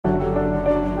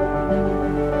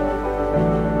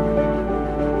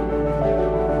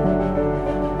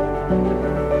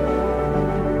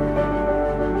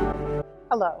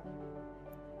Hello,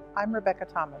 I'm Rebecca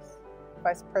Thomas,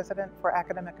 Vice President for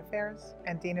Academic Affairs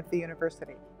and Dean of the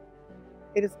University.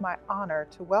 It is my honor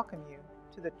to welcome you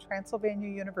to the Transylvania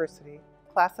University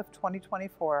Class of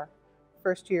 2024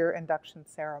 First Year Induction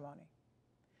Ceremony.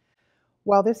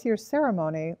 While this year's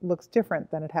ceremony looks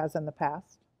different than it has in the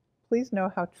past, please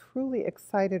know how truly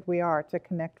excited we are to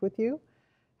connect with you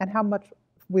and how much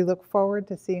we look forward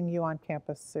to seeing you on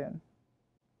campus soon.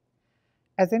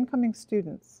 As incoming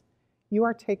students, you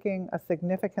are taking a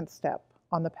significant step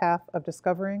on the path of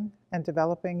discovering and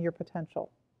developing your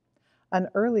potential, an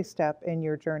early step in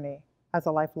your journey as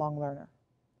a lifelong learner.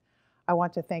 I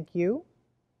want to thank you,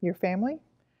 your family,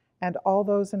 and all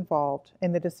those involved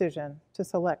in the decision to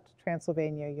select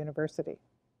Transylvania University.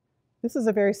 This is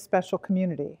a very special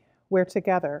community where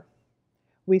together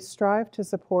we strive to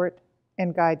support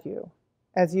and guide you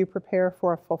as you prepare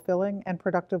for a fulfilling and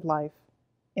productive life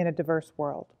in a diverse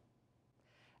world.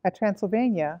 At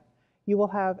Transylvania, you will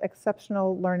have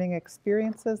exceptional learning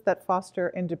experiences that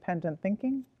foster independent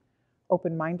thinking,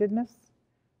 open-mindedness,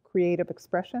 creative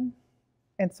expression,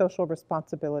 and social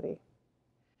responsibility.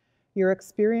 Your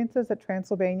experiences at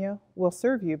Transylvania will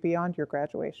serve you beyond your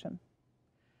graduation.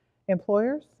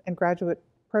 Employers and graduate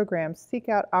programs seek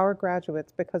out our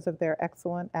graduates because of their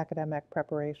excellent academic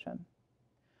preparation.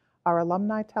 Our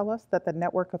alumni tell us that the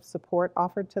network of support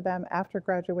offered to them after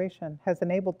graduation has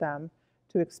enabled them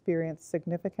to experience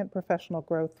significant professional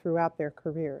growth throughout their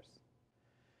careers.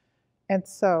 And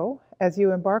so, as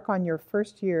you embark on your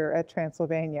first year at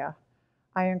Transylvania,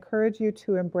 I encourage you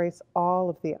to embrace all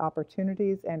of the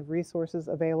opportunities and resources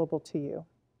available to you.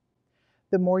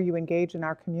 The more you engage in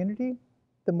our community,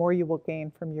 the more you will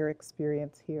gain from your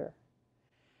experience here.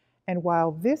 And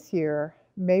while this year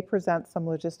may present some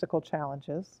logistical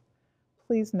challenges,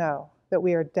 please know that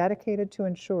we are dedicated to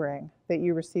ensuring that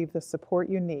you receive the support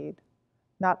you need,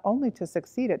 not only to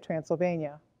succeed at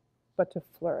Transylvania, but to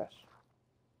flourish.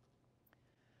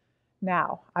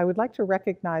 Now, I would like to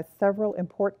recognize several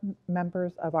important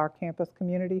members of our campus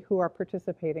community who are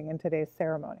participating in today's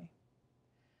ceremony.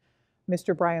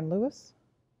 Mr. Brian Lewis,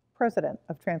 President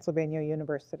of Transylvania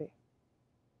University.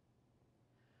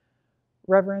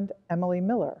 Reverend Emily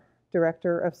Miller,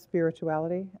 Director of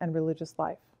Spirituality and Religious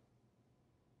Life.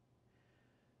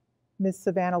 Ms.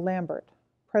 Savannah Lambert,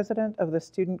 President of the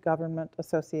Student Government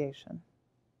Association.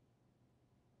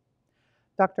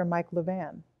 Dr. Mike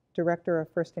Levan, Director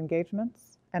of First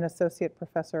Engagements and Associate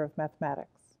Professor of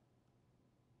Mathematics.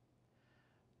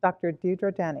 Dr.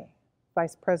 Deidre Denny,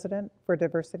 Vice President for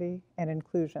Diversity and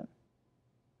Inclusion.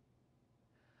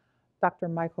 Dr.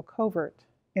 Michael Covert,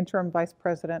 Interim Vice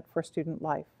President for Student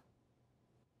Life.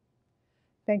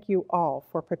 Thank you all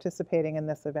for participating in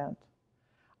this event.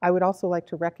 I would also like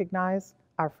to recognize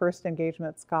our First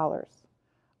Engagement Scholars,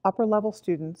 upper-level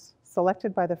students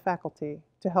selected by the faculty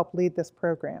to help lead this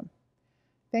program.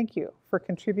 Thank you for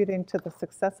contributing to the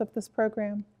success of this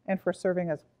program and for serving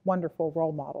as wonderful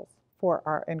role models for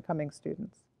our incoming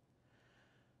students.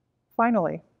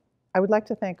 Finally, I would like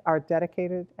to thank our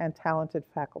dedicated and talented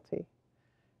faculty.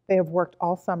 They have worked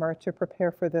all summer to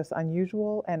prepare for this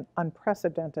unusual and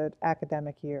unprecedented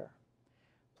academic year.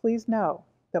 Please know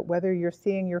that whether you're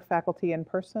seeing your faculty in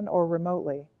person or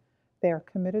remotely, they are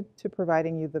committed to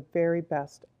providing you the very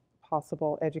best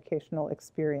possible educational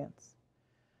experience.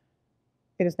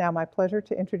 It is now my pleasure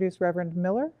to introduce Reverend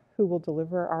Miller, who will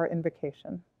deliver our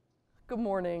invocation. Good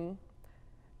morning.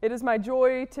 It is my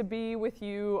joy to be with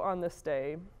you on this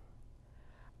day.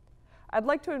 I'd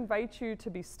like to invite you to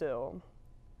be still,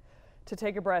 to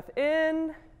take a breath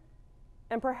in,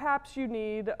 and perhaps you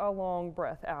need a long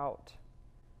breath out,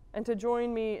 and to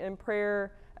join me in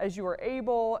prayer as you are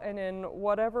able and in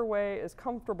whatever way is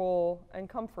comfortable and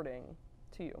comforting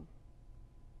to you.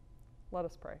 Let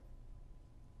us pray.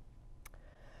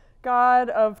 God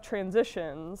of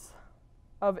transitions,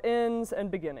 of ends and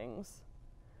beginnings,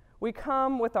 we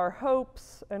come with our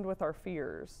hopes and with our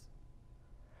fears.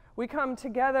 We come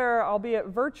together, albeit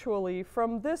virtually,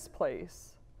 from this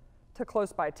place to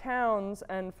close by towns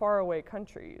and faraway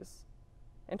countries,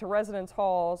 into residence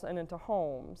halls and into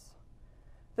homes.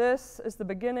 This is the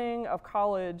beginning of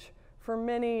college for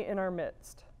many in our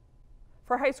midst.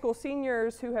 For high school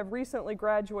seniors who have recently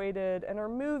graduated and are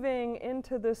moving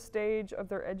into this stage of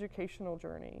their educational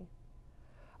journey.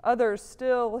 Others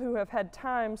still who have had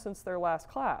time since their last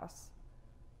class,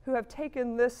 who have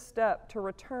taken this step to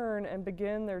return and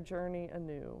begin their journey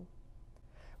anew.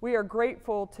 We are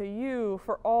grateful to you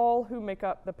for all who make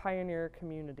up the Pioneer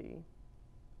community.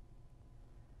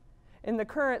 In the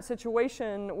current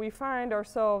situation we find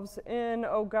ourselves in,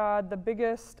 O God, the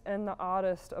biggest and the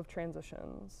oddest of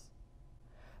transitions.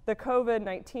 The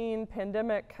COVID-19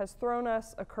 pandemic has thrown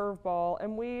us a curveball,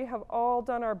 and we have all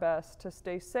done our best to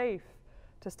stay safe,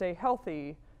 to stay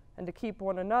healthy, and to keep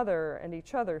one another and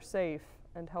each other safe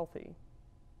and healthy.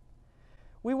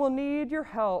 We will need your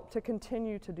help to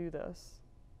continue to do this.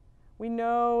 We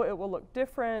know it will look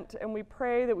different, and we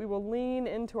pray that we will lean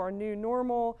into our new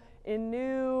normal in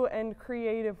new and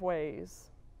creative ways.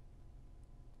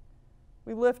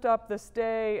 We lift up this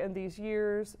day and these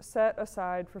years set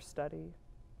aside for study.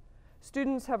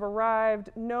 Students have arrived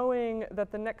knowing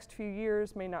that the next few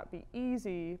years may not be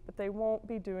easy, but they won't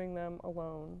be doing them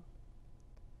alone.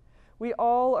 We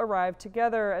all arrive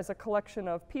together as a collection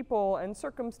of people and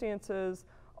circumstances,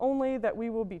 only that we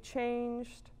will be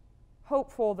changed,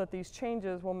 hopeful that these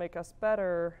changes will make us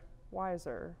better,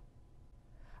 wiser.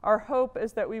 Our hope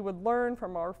is that we would learn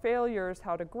from our failures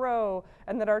how to grow,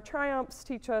 and that our triumphs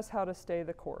teach us how to stay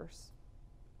the course.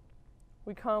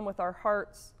 We come with our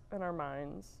hearts and our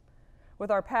minds,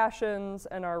 with our passions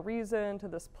and our reason to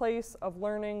this place of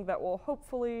learning that will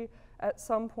hopefully at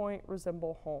some point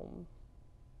resemble home.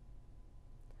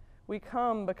 We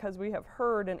come because we have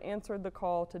heard and answered the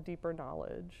call to deeper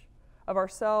knowledge of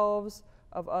ourselves,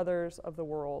 of others, of the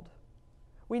world.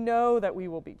 We know that we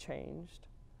will be changed.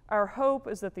 Our hope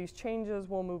is that these changes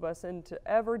will move us into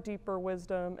ever deeper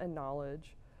wisdom and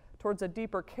knowledge, towards a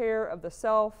deeper care of the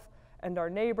self and our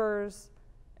neighbors,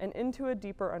 and into a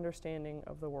deeper understanding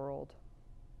of the world.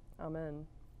 Amen.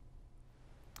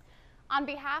 On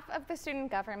behalf of the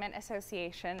Student Government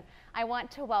Association, I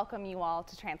want to welcome you all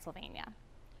to Transylvania.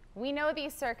 We know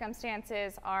these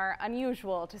circumstances are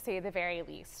unusual, to say the very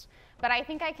least, but I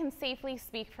think I can safely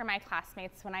speak for my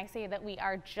classmates when I say that we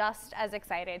are just as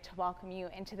excited to welcome you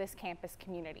into this campus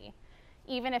community,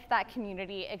 even if that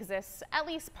community exists at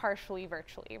least partially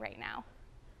virtually right now.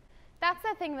 That's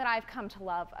the thing that I've come to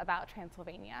love about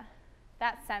Transylvania,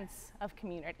 that sense of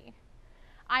community.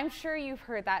 I'm sure you've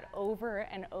heard that over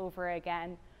and over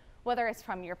again, whether it's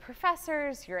from your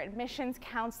professors, your admissions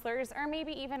counselors, or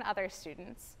maybe even other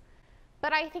students.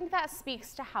 But I think that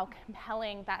speaks to how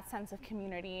compelling that sense of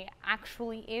community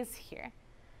actually is here.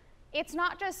 It's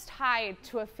not just tied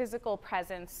to a physical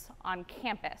presence on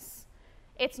campus.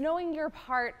 It's knowing you're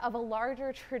part of a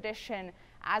larger tradition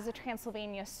as a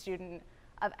Transylvania student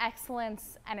of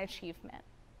excellence and achievement.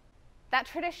 That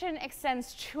tradition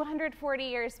extends 240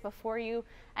 years before you,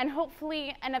 and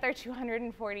hopefully another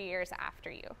 240 years after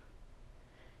you.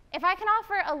 If I can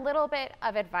offer a little bit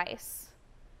of advice,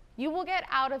 you will get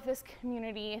out of this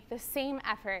community the same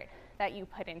effort that you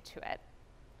put into it.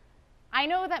 I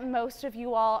know that most of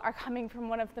you all are coming from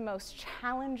one of the most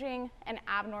challenging and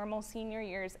abnormal senior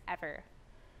years ever.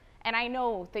 And I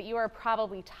know that you are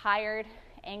probably tired,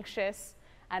 anxious,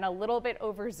 and a little bit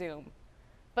over Zoom.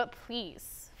 But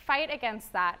please, fight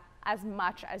against that as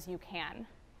much as you can,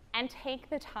 and take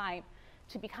the time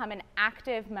to become an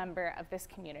active member of this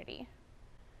community.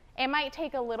 It might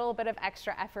take a little bit of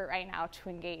extra effort right now to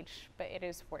engage, but it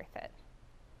is worth it.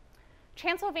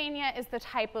 Transylvania is the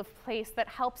type of place that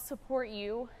helps support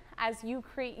you as you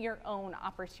create your own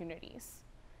opportunities.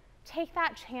 Take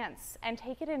that chance and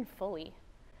take it in fully.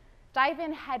 Dive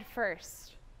in head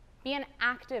first. Be an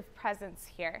active presence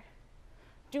here.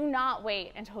 Do not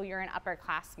wait until you're an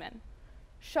upperclassman.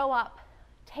 Show up,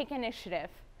 take initiative,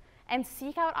 and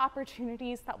seek out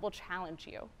opportunities that will challenge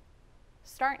you.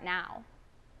 Start now.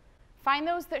 Find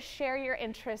those that share your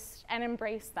interests and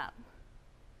embrace them.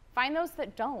 Find those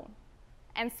that don't,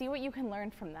 and see what you can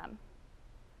learn from them.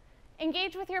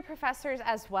 Engage with your professors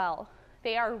as well.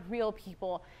 They are real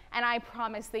people, and I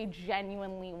promise they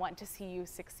genuinely want to see you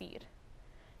succeed.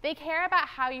 They care about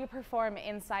how you perform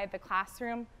inside the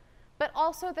classroom, but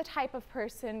also the type of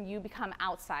person you become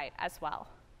outside as well.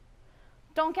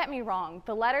 Don't get me wrong,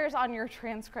 the letters on your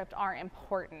transcript are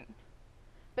important,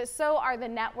 but so are the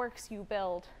networks you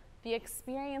build, the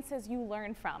experiences you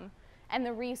learn from, and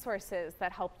the resources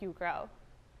that help you grow.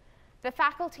 The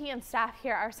faculty and staff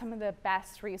here are some of the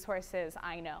best resources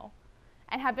I know,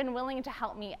 and have been willing to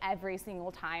help me every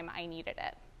single time I needed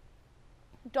it.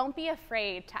 Don't be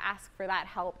afraid to ask for that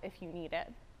help if you need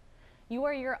it. You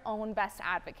are your own best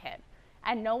advocate,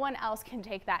 and no one else can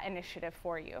take that initiative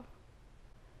for you.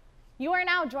 You are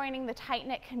now joining the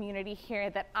tight-knit community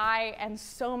here that I and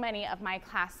so many of my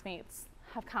classmates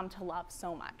have come to love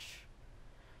so much.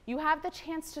 You have the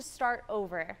chance to start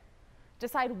over,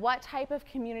 decide what type of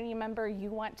community member you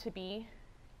want to be,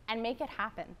 and make it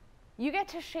happen. You get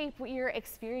to shape what your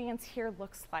experience here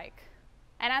looks like.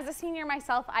 And as a senior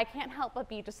myself, I can't help but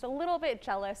be just a little bit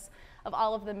jealous of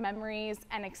all of the memories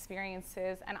and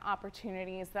experiences and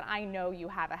opportunities that I know you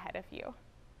have ahead of you.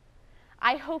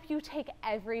 I hope you take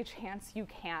every chance you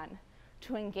can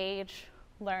to engage,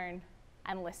 learn,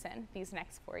 and listen these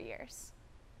next 4 years.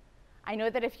 I know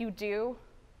that if you do,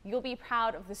 you'll be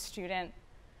proud of the student,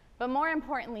 but more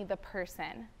importantly, the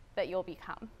person that you'll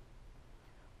become.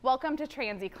 Welcome to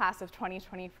Transy Class of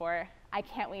 2024. I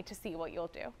can't wait to see what you'll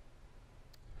do.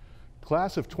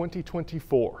 Class of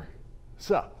 2024.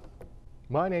 Sup?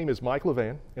 My name is Mike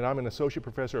Levan, and I'm an Associate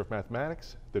Professor of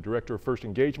Mathematics, the Director of First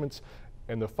Engagements,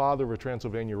 and the father of a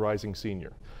Transylvania Rising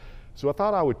Senior. So I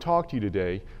thought I would talk to you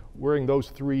today wearing those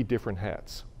 3 different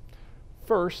hats.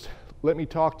 First, let me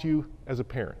talk to you as a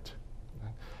parent.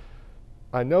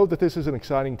 I know that this is an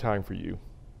exciting time for you,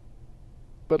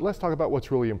 but let's talk about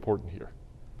what's really important here.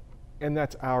 And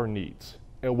that's our needs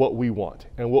and what we want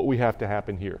and what we have to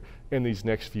happen here in these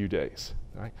next few days.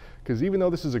 Right? Because even though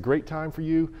this is a great time for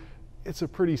you, it's a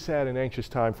pretty sad and anxious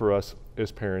time for us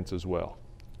as parents as well.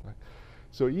 Right?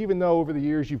 So even though over the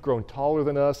years you've grown taller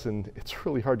than us, and it's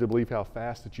really hard to believe how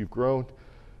fast that you've grown,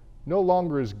 no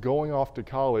longer is going off to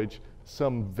college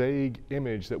some vague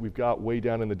image that we've got way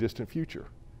down in the distant future.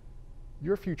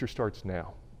 Your future starts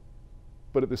now.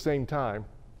 But at the same time,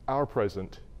 our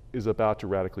present is about to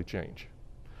radically change.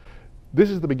 This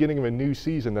is the beginning of a new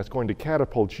season that's going to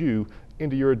catapult you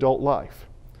into your adult life.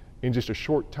 In just a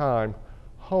short time,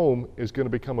 home is going to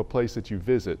become a place that you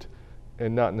visit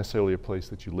and not necessarily a place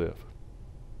that you live.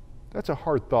 That's a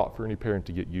hard thought for any parent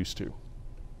to get used to.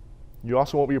 You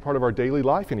also won't be a part of our daily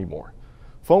life anymore.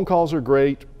 Phone calls are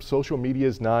great, social media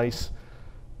is nice,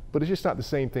 but it's just not the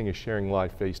same thing as sharing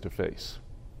life face to face.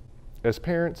 As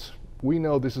parents, we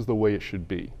know this is the way it should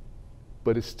be,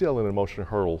 but it's still an emotional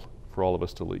hurdle for all of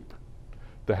us to leap.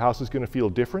 The house is going to feel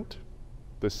different.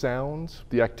 The sounds,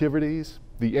 the activities,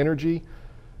 the energy,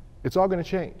 it's all going to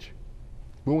change.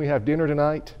 When we have dinner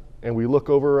tonight and we look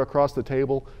over across the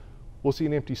table, we'll see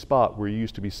an empty spot where you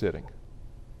used to be sitting.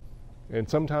 And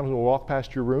sometimes when we walk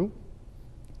past your room,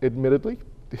 admittedly,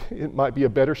 it might be a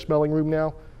better smelling room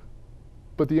now,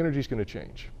 but the energy is going to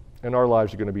change and our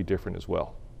lives are going to be different as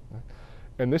well.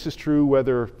 And this is true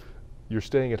whether you're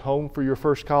staying at home for your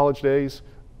first college days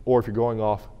or if you're going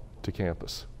off to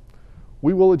campus.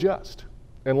 We will adjust,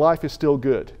 and life is still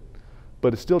good,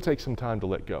 but it still takes some time to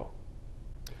let go.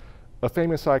 A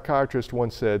famous psychiatrist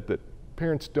once said that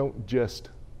parents don't just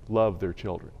love their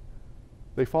children,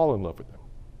 they fall in love with them.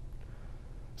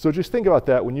 So just think about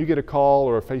that when you get a call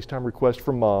or a FaceTime request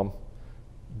from mom.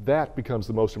 That becomes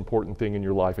the most important thing in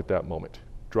your life at that moment.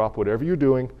 Drop whatever you're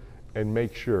doing and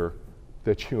make sure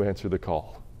that you answer the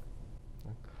call.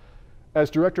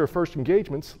 As Director of First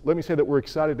Engagements, let me say that we're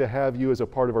excited to have you as a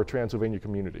part of our Transylvania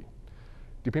community.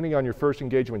 Depending on your First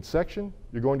Engagement section,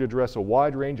 you're going to address a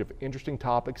wide range of interesting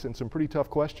topics and some pretty tough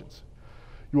questions.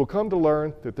 You will come to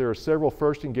learn that there are several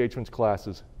First Engagements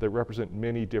classes that represent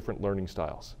many different learning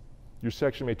styles. Your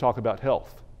section may talk about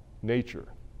health, nature,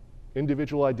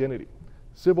 individual identity,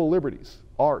 civil liberties,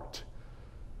 art.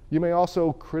 You may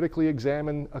also critically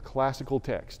examine a classical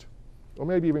text, or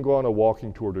maybe even go on a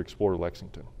walking tour to explore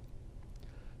Lexington.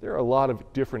 There are a lot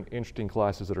of different interesting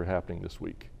classes that are happening this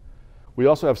week. We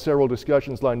also have several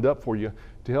discussions lined up for you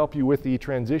to help you with the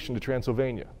transition to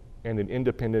Transylvania and an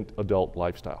independent adult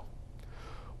lifestyle.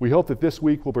 We hope that this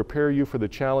week will prepare you for the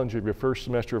challenge of your first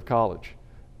semester of college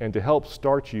and to help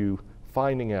start you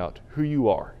finding out who you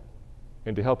are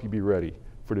and to help you be ready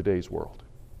for today's world.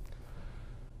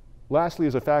 Lastly,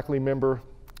 as a faculty member,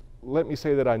 let me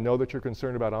say that I know that you're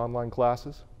concerned about online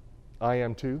classes. I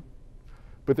am too.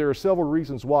 But there are several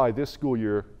reasons why this school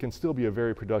year can still be a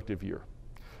very productive year.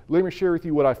 Let me share with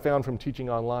you what I found from teaching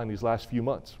online these last few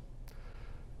months.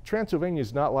 Transylvania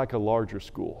is not like a larger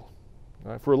school,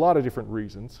 right, for a lot of different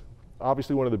reasons.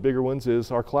 Obviously, one of the bigger ones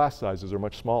is our class sizes are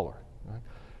much smaller. Right?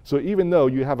 So even though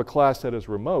you have a class that is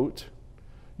remote,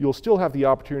 you'll still have the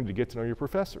opportunity to get to know your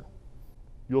professor.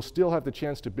 You'll still have the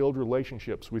chance to build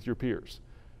relationships with your peers.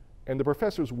 And the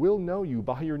professors will know you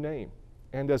by your name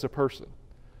and as a person.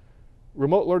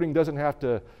 Remote learning doesn't have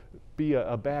to be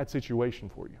a bad situation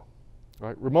for you.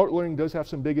 Right? Remote learning does have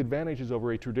some big advantages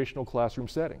over a traditional classroom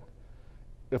setting.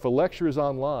 If a lecture is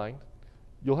online,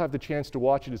 you'll have the chance to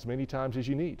watch it as many times as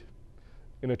you need.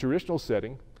 In a traditional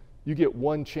setting, you get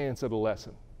one chance at a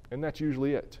lesson, and that's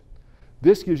usually it.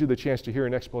 This gives you the chance to hear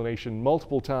an explanation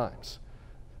multiple times.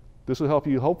 This will help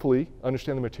you hopefully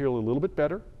understand the material a little bit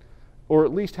better, or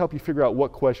at least help you figure out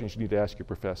what questions you need to ask your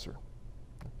professor.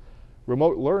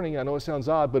 Remote learning, I know it sounds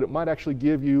odd, but it might actually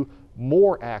give you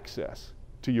more access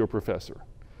to your professor.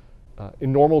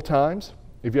 In normal times,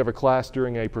 if you have a class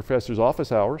during a professor's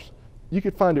office hours, you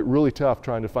could find it really tough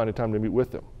trying to find a time to meet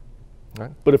with them. Right?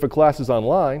 But if a class is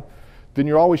online, then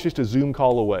you're always just a Zoom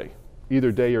call away,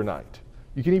 either day or night.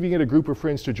 You can even get a group of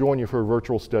friends to join you for a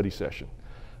virtual study session.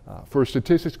 For a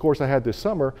statistics course I had this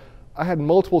summer, I had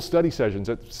multiple study sessions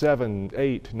at 7,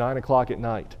 8, 9 o'clock at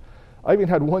night. I even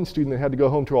had one student that had to go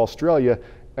home to Australia,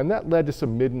 and that led to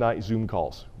some midnight Zoom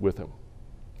calls with him.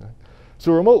 Okay?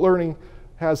 So remote learning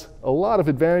has a lot of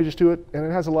advantages to it, and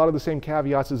it has a lot of the same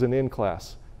caveats as an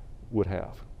in-class would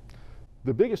have.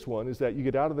 The biggest one is that you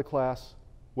get out of the class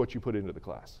what you put into the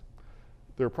class.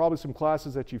 There are probably some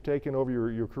classes that you've taken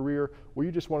over your career where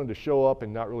you just wanted to show up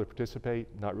and not really participate,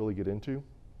 not really get into.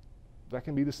 That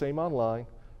can be the same online,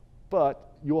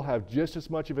 but you'll have just as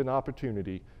much of an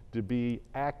opportunity to be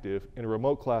active in a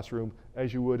remote classroom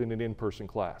as you would in an in-person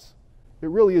class. It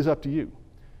really is up to you.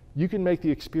 You can make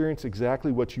the experience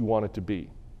exactly what you want it to be.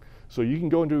 So you can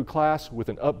go into a class with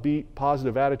an upbeat,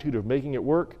 positive attitude of making it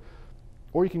work,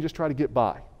 or you can just try to get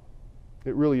by.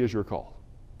 It really is your call.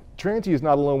 Transy is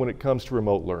not alone when it comes to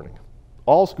remote learning.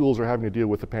 All schools are having to deal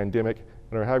with the pandemic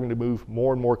and are having to move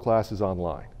more and more classes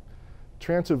online.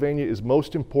 Transylvania is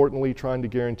most importantly trying to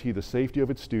guarantee the safety of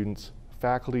its students,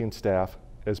 faculty, and staff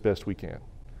as best we can.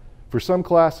 For some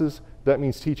classes, that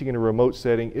means teaching in a remote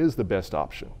setting is the best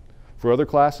option. For other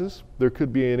classes, there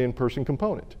could be an in-person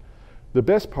component. The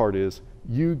best part is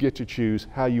you get to choose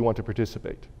how you want to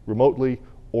participate, remotely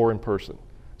or in person.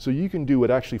 So you can do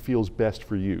what actually feels best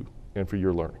for you and for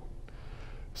your learning.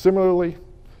 Similarly,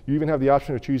 you even have the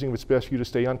option of choosing if it's best for you to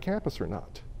stay on campus or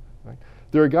not. Right?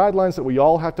 There are guidelines that we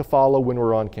all have to follow when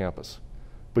we're on campus,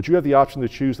 but you have the option to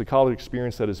choose the college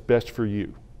experience that is best for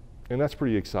you, and that's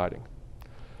pretty exciting.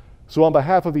 So on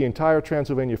behalf of the entire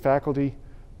Transylvania faculty,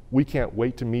 we can't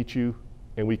wait to meet you,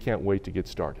 and we can't wait to get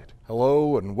started.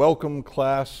 Hello and welcome,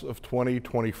 class of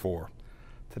 2024.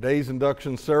 Today's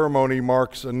induction ceremony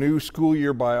marks a new school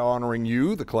year by honoring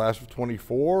you, the class of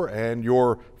 24, and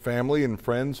your family and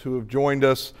friends who have joined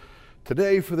us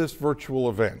today for this virtual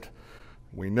event.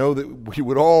 We know that we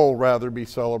would all rather be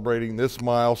celebrating this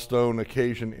milestone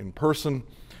occasion in person,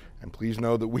 and please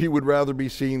know that we would rather be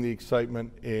seeing the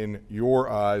excitement in your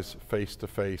eyes face to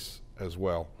face as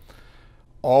well.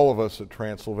 All of us at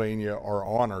Transylvania are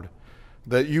honored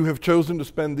that you have chosen to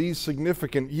spend these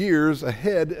significant years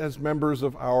ahead as members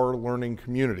of our learning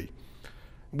community.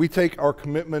 We take our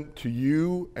commitment to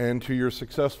you and to your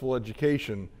successful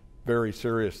education very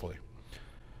seriously.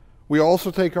 We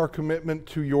also take our commitment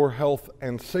to your health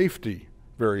and safety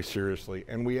very seriously,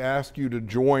 and we ask you to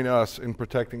join us in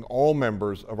protecting all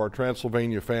members of our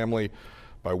Transylvania family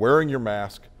by wearing your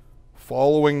mask,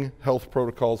 following health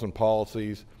protocols and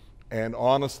policies, and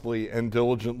honestly and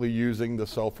diligently using the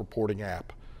self-reporting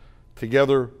app.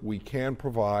 Together, we can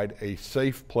provide a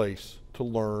safe place to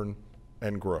learn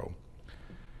and grow.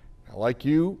 Now, like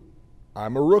you,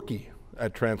 I'm a rookie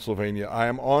at Transylvania. I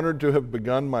am honored to have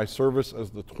begun my service as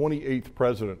the 28th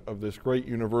president of this great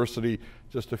university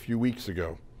just a few weeks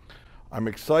ago. I'm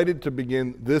excited to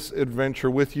begin this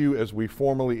adventure with you as we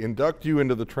formally induct you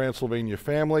into the Transylvania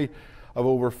family of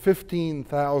over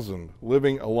 15,000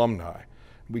 living alumni.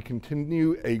 We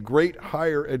continue a great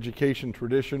higher education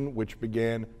tradition which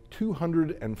began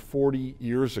 240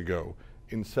 years ago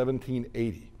in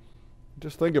 1780.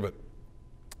 Just think of it.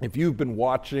 If you've been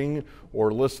watching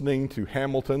or listening to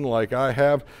Hamilton like I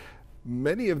have,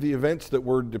 many of the events that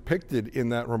were depicted in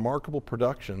that remarkable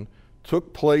production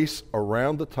took place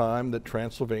around the time that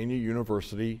Transylvania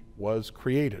University was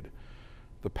created.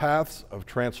 The paths of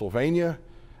Transylvania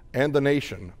and the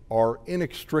nation are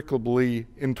inextricably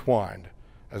entwined,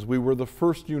 as we were the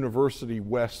first university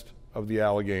west of the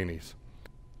Alleghenies.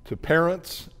 To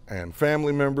parents and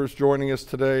family members joining us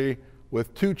today,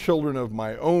 with 2 children of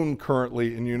my own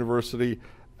currently in university,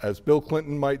 as Bill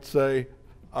Clinton might say,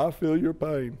 I feel your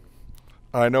pain.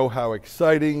 I know how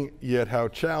exciting yet how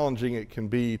challenging it can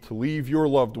be to leave your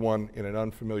loved one in an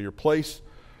unfamiliar place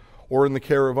or in the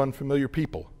care of unfamiliar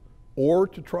people, or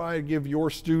to try to give your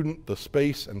student the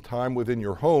space and time within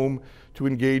your home to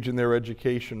engage in their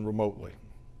education remotely.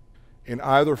 In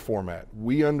either format,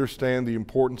 we understand the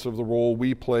importance of the role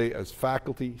we play as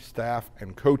faculty, staff,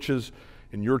 and coaches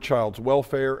in your child's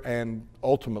welfare and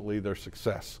ultimately their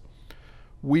success.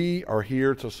 We are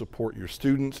here to support your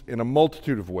students in a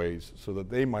multitude of ways so that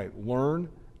they might learn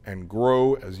and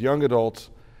grow as young adults,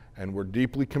 and we're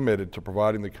deeply committed to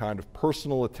providing the kind of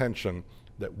personal attention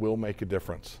that will make a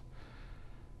difference.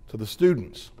 To the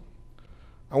students,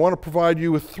 I want to provide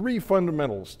you with 3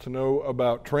 fundamentals to know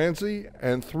about Transy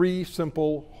and 3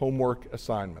 simple homework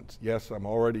assignments. Yes, I'm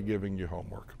already giving you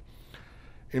homework.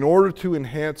 In order to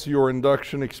enhance your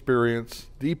induction experience,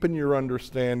 deepen your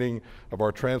understanding of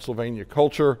our Transylvania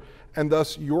culture, and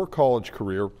thus your college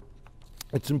career,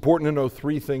 it's important to know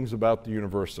 3 things about the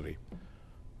university.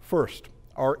 First,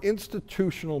 our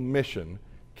institutional mission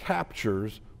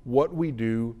captures what we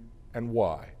do and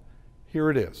why. Here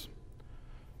it is.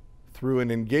 Through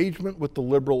an engagement with the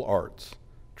liberal arts,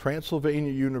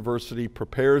 Transylvania University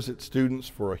prepares its students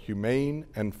for a humane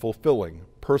and fulfilling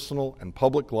personal and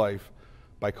public life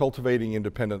by cultivating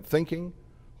independent thinking,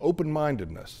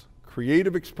 open-mindedness,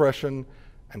 creative expression,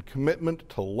 and commitment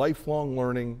to lifelong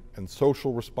learning and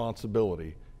social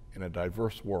responsibility in a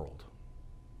diverse world.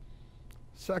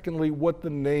 Secondly, what the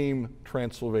name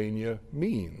Transylvania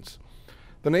means.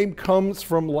 The name comes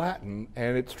from Latin,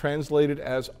 and it's translated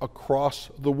as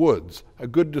across the woods, a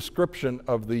good description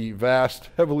of the vast,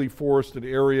 heavily forested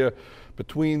area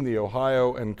between the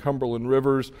Ohio and Cumberland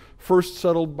rivers, first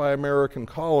settled by American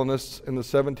colonists in the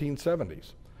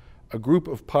 1770s. A group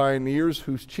of pioneers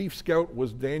whose chief scout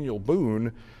was Daniel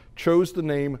Boone chose the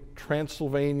name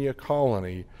Transylvania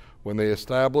Colony when they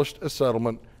established a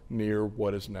settlement near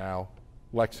what is now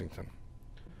Lexington.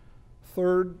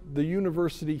 Third, the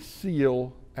university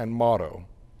seal and motto.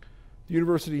 The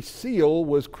university seal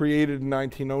was created in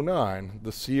 1909.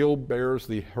 The seal bears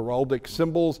the heraldic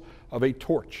symbols of a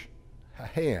torch, a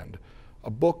hand, a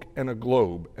book, and a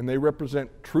globe, and they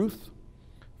represent truth,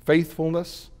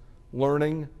 faithfulness,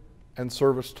 learning, and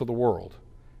service to the world.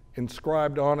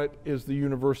 Inscribed on it is the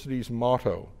university's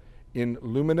motto, in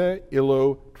lumine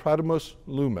illo tradimus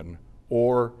lumen,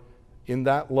 or in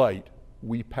that light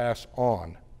we pass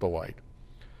on the light.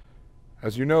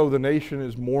 As you know, the nation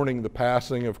is mourning the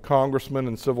passing of Congressman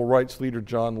and civil rights leader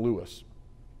John Lewis.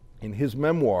 In his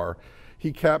memoir,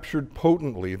 he captured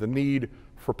potently the need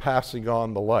for passing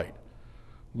on the light.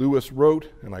 Lewis wrote,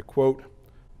 and I quote,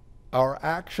 "Our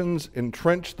actions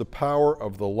entrench the power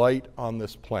of the light on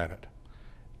this planet.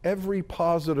 Every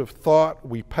positive thought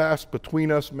we pass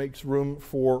between us makes room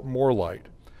for more light.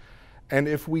 And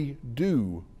if we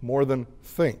do more than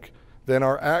think, then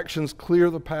our actions clear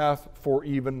the path for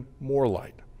even more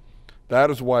light.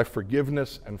 That is why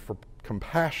forgiveness and for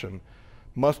compassion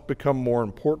must become more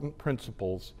important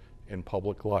principles in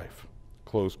public life."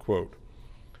 Close quote.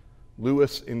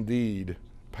 Lewis indeed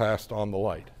passed on the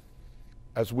light,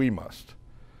 as we must.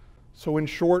 So in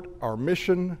short, our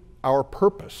mission, our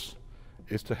purpose,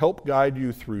 is to help guide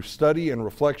you through study and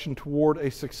reflection toward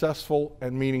a successful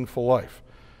and meaningful life.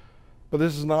 But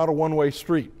this is not a one-way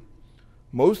street.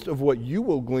 Most of what you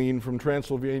will glean from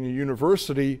Transylvania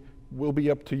University will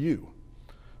be up to you.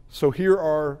 So here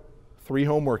are 3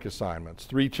 homework assignments,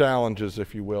 3 challenges,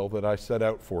 if you will, that I set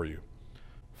out for you.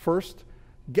 First,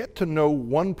 get to know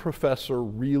one professor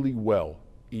really well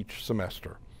each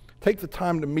semester. Take the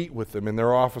time to meet with them in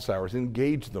their office hours,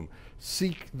 engage them,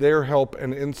 seek their help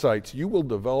and insights. You will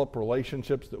develop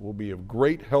relationships that will be of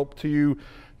great help to you,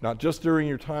 not just during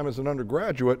your time as an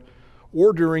undergraduate,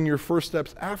 or during your first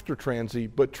steps after Transy,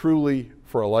 but truly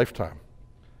for a lifetime.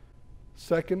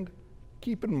 Second,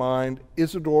 keep in mind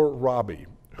Isidore Rabi,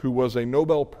 who was a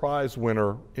Nobel Prize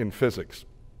winner in physics.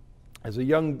 As a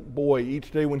young boy,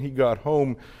 each day when he got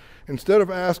home, instead of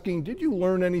asking, "Did you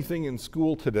learn anything in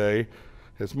school today?"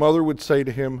 his mother would say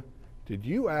to him, "Did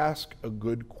you ask a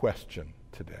good question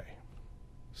today?"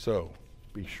 So,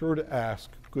 be sure to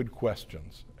ask good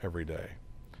questions every day.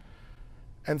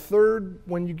 And third,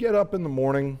 when you get up in the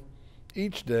morning,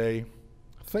 each day,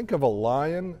 think of a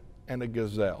lion and a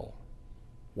gazelle.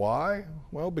 Why?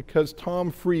 Well, because Tom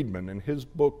Friedman, in his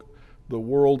book, The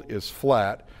World is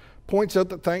Flat, points out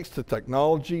that thanks to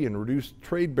technology and reduced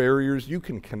trade barriers, you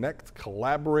can connect,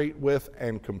 collaborate with,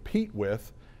 and compete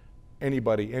with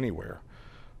anybody, anywhere.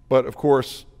 But of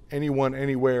course, anyone,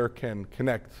 anywhere can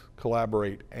connect,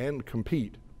 collaborate, and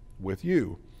compete with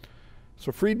you.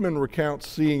 So Friedman recounts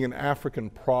seeing an African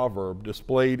proverb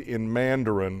displayed in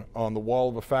Mandarin on the wall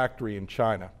of a factory in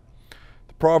China.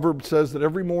 The proverb says that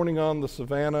every morning on the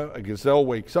savannah, a gazelle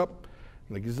wakes up,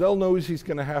 and the gazelle knows he's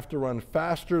going to have to run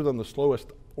faster than the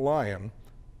slowest lion,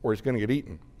 or he's going to get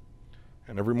eaten.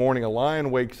 And every morning a lion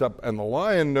wakes up, and the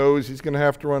lion knows he's going to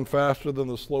have to run faster than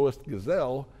the slowest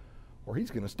gazelle, or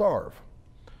he's going to starve.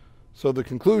 So the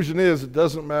conclusion is, it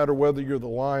doesn't matter whether you're the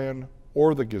lion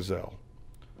or the gazelle.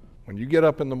 When you get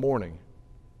up in the morning,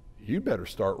 you better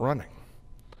start running.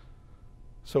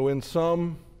 So in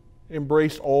sum,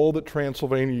 embrace all that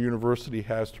Transylvania University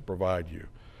has to provide you.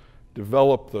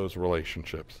 Develop those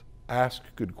relationships. Ask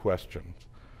good questions.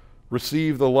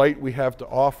 Receive the light we have to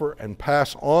offer and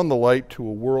pass on the light to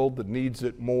a world that needs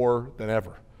it more than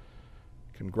ever.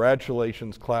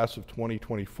 Congratulations, class of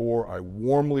 2024. I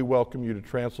warmly welcome you to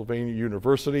Transylvania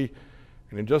University.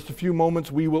 And in just a few moments,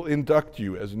 we will induct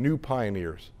you as new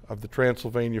pioneers of the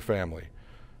Transylvania family.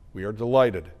 We are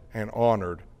delighted and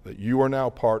honored that you are now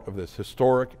part of this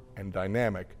historic and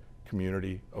dynamic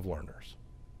community of learners.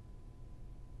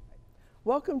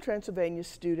 Welcome Transylvania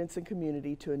students and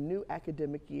community to a new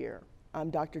academic year. I'm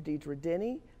Dr. Deidre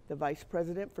Denny, the Vice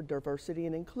President for Diversity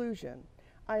and Inclusion.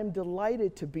 I am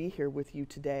delighted to be here with you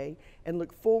today and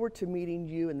look forward to meeting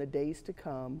you in the days to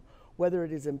come, whether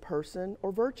it is in person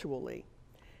or virtually.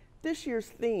 This year's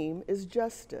theme is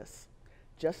justice.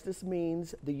 Justice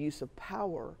means the use of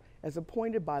power as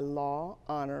appointed by law,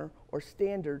 honor, or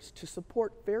standards to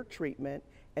support fair treatment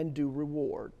and due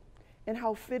reward. And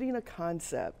how fitting a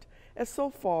concept, as so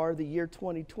far the year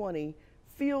 2020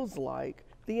 feels like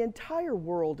the entire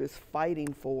world is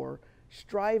fighting for,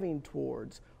 striving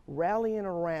towards, rallying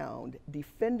around,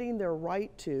 defending their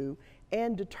right to,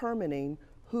 and determining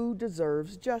who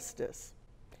deserves justice.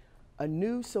 A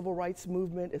new civil rights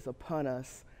movement is upon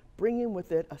us, bringing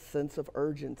with it a sense of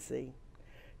urgency.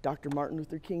 Dr. Martin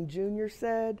Luther King Jr.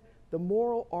 said, "The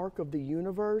moral arc of the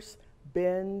universe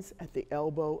bends at the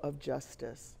elbow of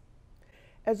justice."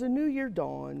 As the new year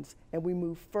dawns and we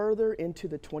move further into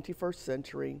the 21st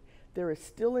century, there is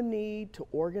still a need to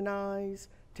organize,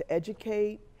 to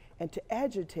educate, and to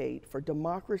agitate for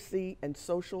democracy and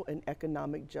social and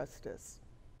economic justice.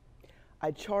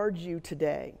 I charge you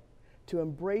today to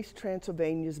embrace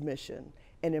Transylvania's mission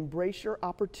and embrace your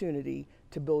opportunity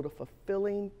to build a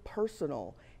fulfilling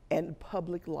personal and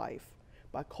public life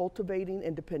by cultivating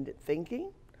independent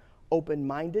thinking,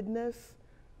 open-mindedness,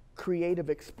 creative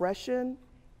expression,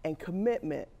 and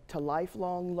commitment to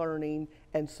lifelong learning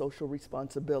and social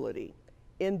responsibility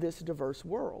in this diverse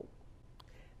world.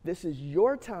 This is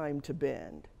your time to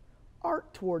bend,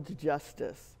 arc towards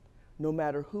justice, no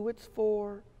matter who it's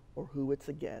for or who it's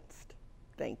against.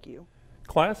 Thank you.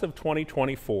 Class of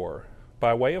 2024,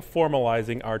 by way of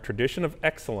formalizing our tradition of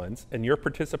excellence and your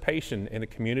participation in a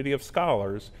community of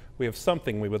scholars, we have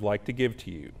something we would like to give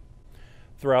to you.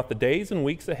 Throughout the days and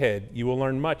weeks ahead, you will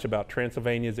learn much about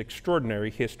Transylvania's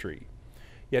extraordinary history.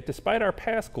 Yet despite our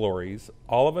past glories,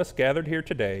 all of us gathered here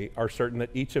today are certain that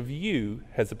each of you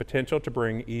has the potential to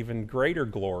bring even greater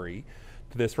glory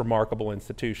to this remarkable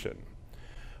institution.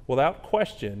 Without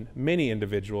question, many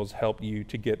individuals helped you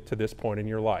to get to this point in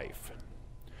your life.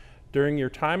 During your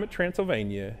time at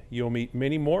Transylvania, you'll meet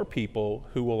many more people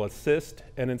who will assist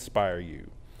and inspire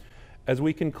you. As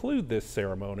we conclude this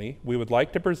ceremony, we would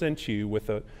like to present you with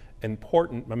an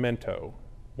important memento,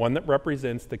 one that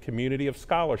represents the community of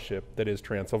scholarship that is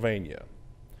Transylvania.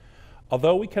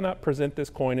 Although we cannot present this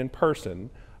coin in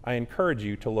person, I encourage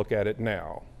you to look at it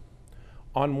now.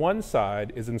 On one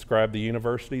side is inscribed the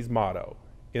university's motto,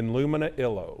 In Lumina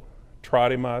Illo,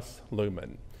 Tradimus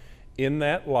Lumen. In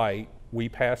that light, we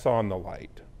pass on the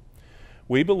light.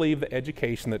 We believe the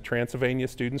education that Transylvania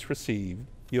students receive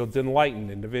yields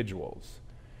enlightened individuals.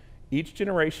 Each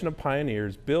generation of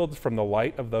pioneers builds from the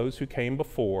light of those who came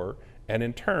before and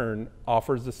in turn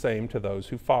offers the same to those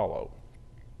who follow.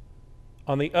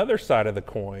 On the other side of the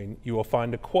coin, you will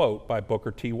find a quote by Booker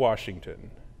T.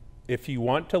 Washington. If you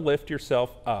want to lift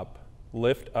yourself up,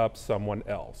 lift up someone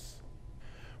else.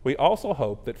 We also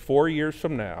hope that 4 years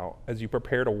from now, as you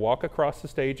prepare to walk across the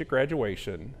stage at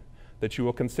graduation, that you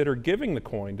will consider giving the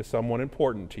coin to someone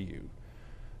important to you,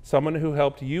 someone who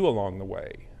helped you along the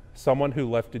way, someone who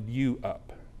lifted you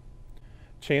up.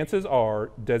 Chances are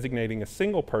designating a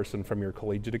single person from your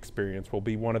collegiate experience will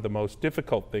be one of the most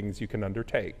difficult things you can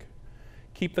undertake.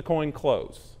 Keep the coin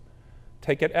close.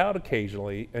 Take it out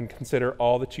occasionally and consider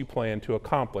all that you plan to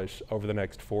accomplish over the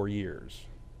next 4 years.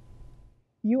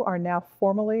 You are now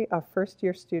formally a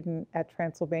first-year student at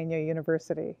Transylvania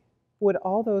University. Would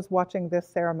all those watching this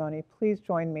ceremony please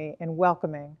join me in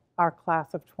welcoming our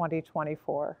class of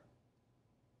 2024.